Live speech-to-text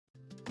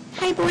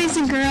Hi boys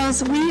and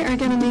girls, we are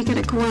going to make an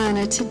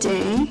iguana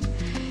today,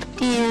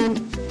 and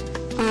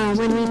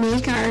when we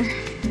make our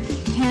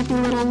happy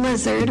little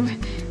lizard,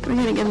 we're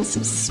going to give him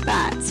some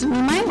spots, and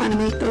we might want to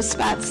make those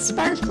spots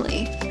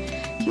sparkly.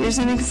 Here's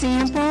an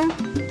example.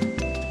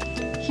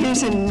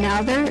 Here's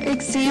another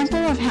example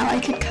of how I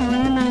could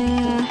color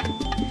my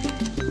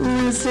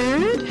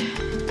lizard.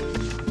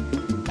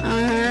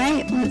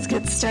 Alright, let's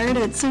get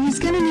started. So he's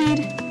going to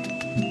need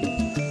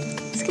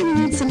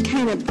some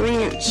kind of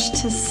branch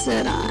to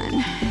sit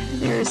on.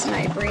 There's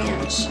my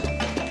branch.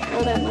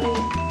 Hold on, let me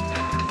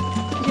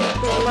get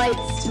the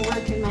lights to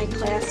work in my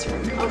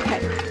classroom. Okay,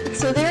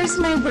 so there's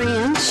my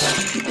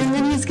branch, and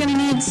then he's going to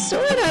need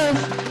sort of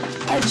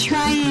a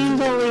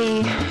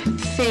triangle-y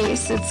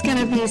face. It's going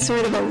to be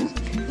sort of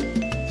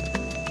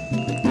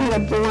not a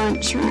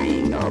blunt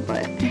triangle,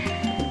 but... And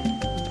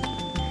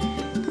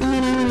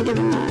then I'm going to give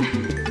him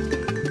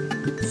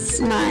a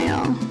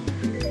smile.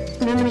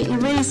 And I'm going to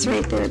erase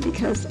right there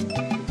because I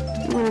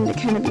want him to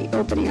kind of be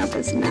opening up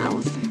his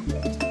mouth.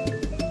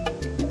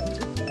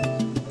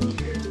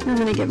 I'm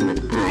going to give him an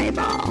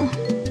eyeball.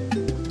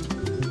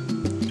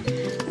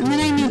 And then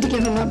I need to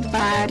give him a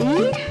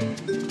body.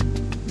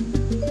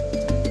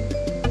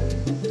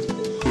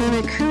 And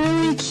a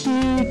curly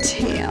cute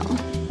tail.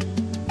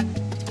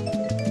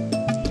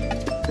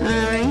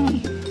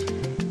 Alright.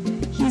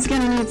 He's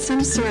going to need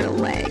some sort of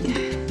leg.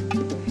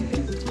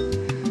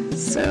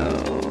 So...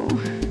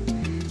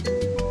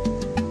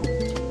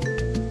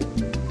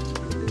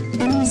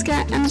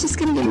 I'm just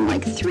going to give him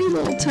like 3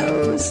 little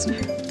toes.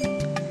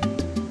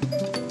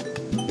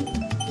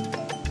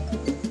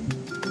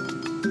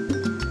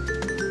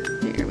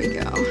 There we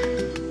go.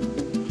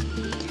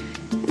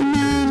 And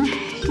then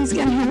he's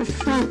going to have a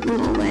front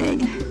little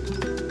leg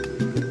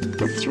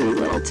with 3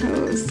 little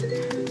toes.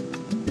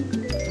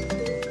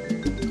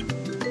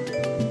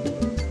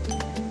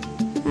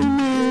 And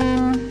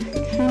then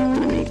kind of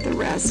want to make the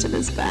rest of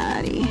his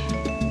body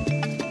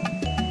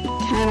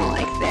kind of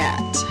like that.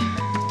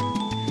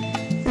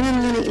 And I'm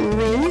going to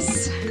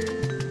erase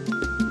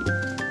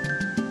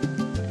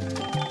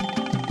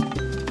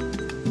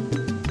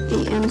the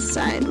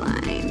inside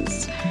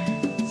lines.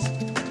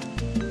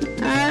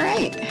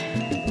 Alright.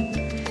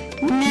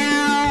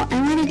 Now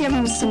I'm going to give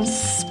him some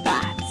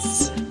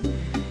spots.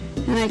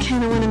 And I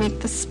kind of want to make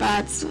the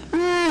spots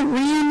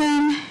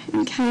random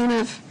and kind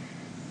of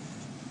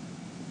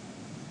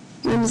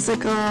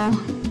whimsical.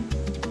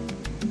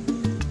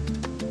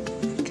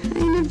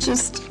 Kind of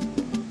just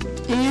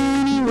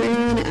anywhere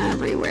and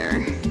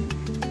everywhere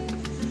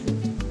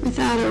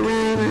without a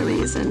rhyme or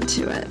reason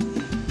to it.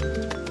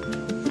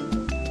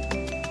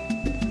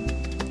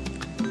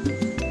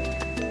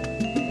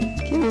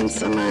 Give him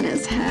some on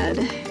his head.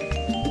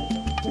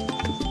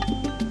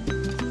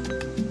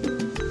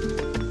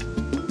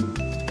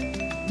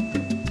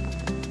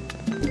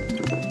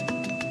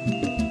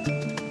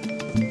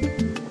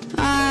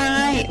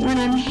 Alright, when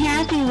I'm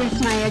happy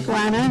with my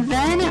iguana,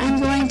 then I'm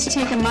going to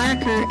take a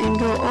marker and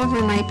go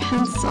over my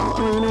pencil.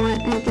 Oh, you know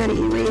what? I've got to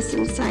erase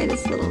inside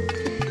his little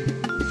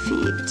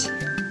feet.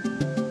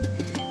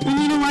 And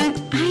you know what?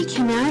 I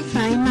cannot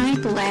find my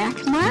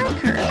black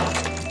marker.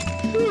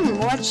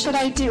 What should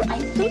I do? I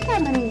think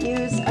I'm going to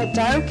use a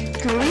dark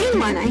green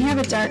one. I have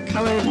a dark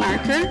colored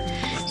marker.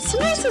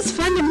 Sometimes it's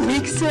fun to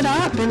mix it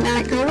up and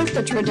not go with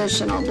the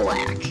traditional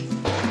black.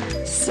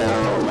 So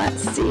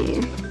let's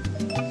see.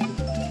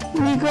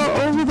 When you go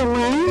over the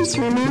lines,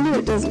 remember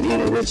it doesn't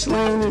matter which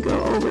line you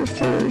go over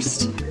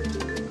first. You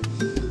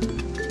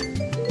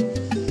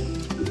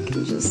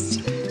can just...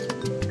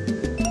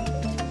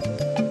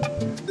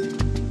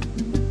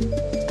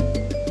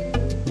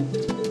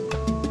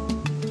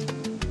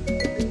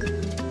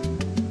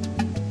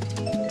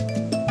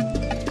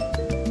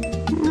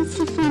 That's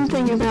the fun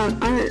thing about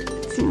art.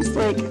 It seems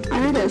like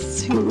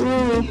artists who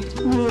really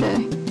need a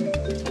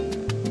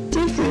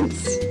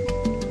difference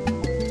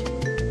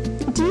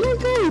didn't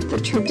go with the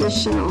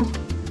traditional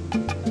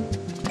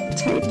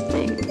type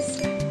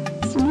things.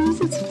 Sometimes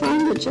it's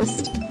fun to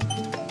just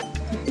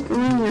go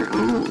on your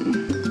own.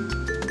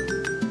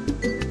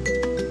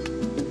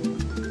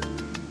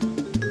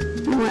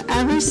 And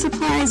whatever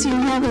supplies you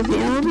have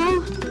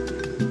available,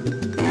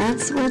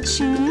 that's what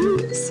you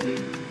use.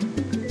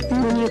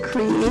 And when you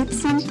create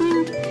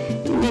something,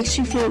 it makes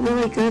you feel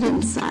really good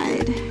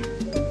inside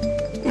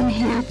and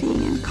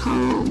happy and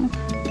calm.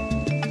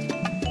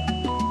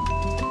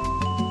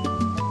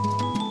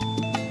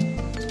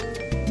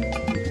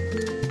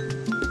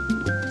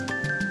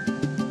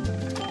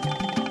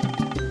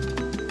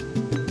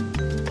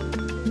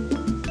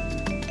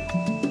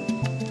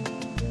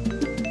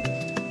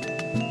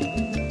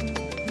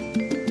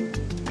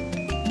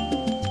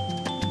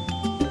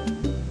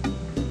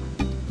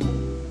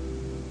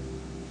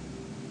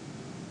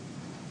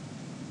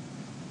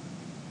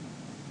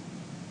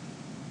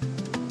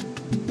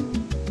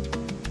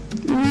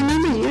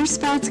 Your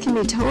spots can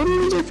be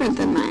totally different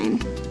than mine.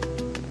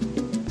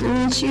 I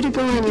want you to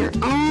go on your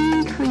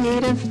own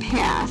creative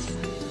path.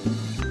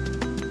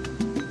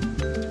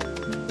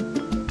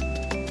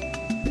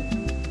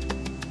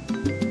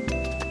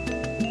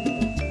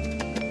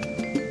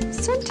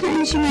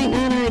 sometimes you might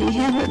not already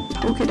have a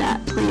polka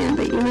dot plan,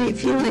 but you might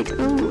feel like,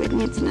 oh, it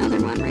needs another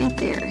one right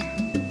there.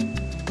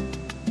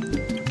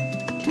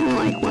 Kind of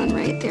like one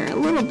right there, a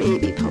little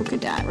baby polka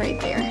dot right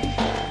there.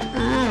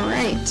 All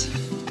right.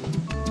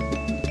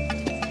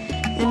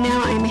 And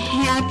now I'm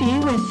happy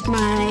with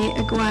my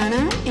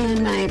iguana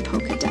and my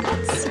polka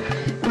dots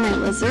and my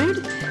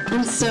lizard.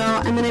 And so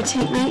I'm going to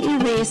take my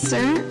eraser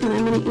and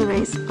I'm going to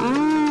erase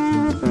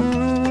all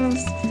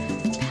those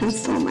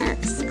pencil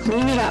marks.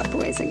 Clean it up,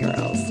 boys and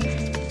girls.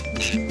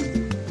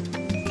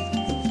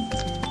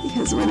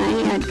 Because when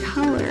I add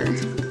color,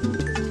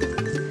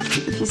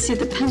 if you see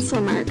the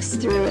pencil marks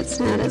through, it's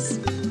not as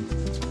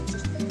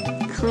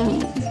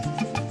clean.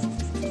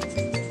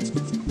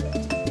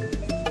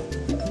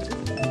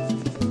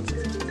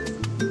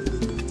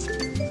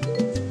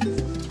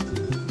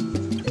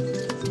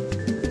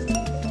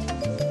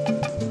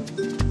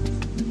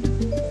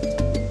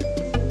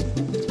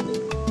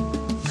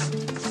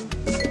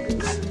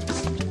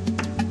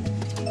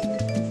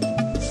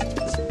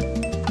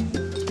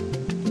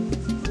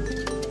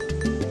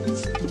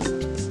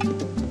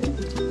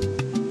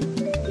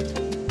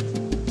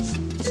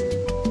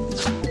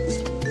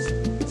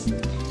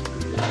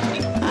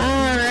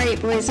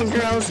 Boys and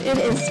girls, it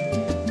is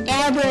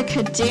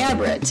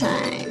abracadabra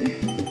time.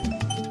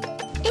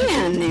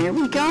 And there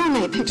we go.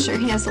 My picture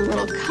has a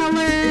little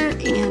color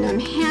and I'm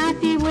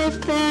happy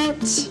with it.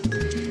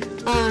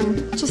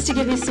 Just to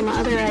give you some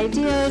other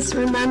ideas,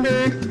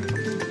 remember,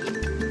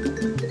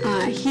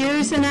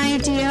 here's an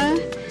idea.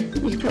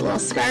 You can put little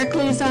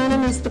sparklies on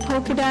them as the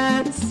polka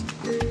dots.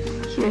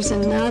 Here's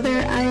another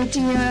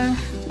idea,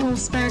 little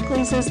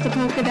sparklies as the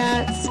polka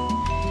dots.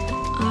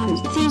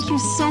 Thank you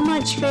so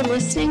much for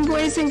listening,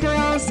 boys and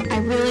girls. I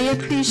really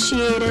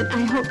appreciate it.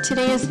 I hope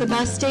today is the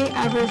best day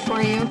ever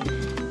for you.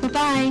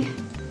 Bye-bye.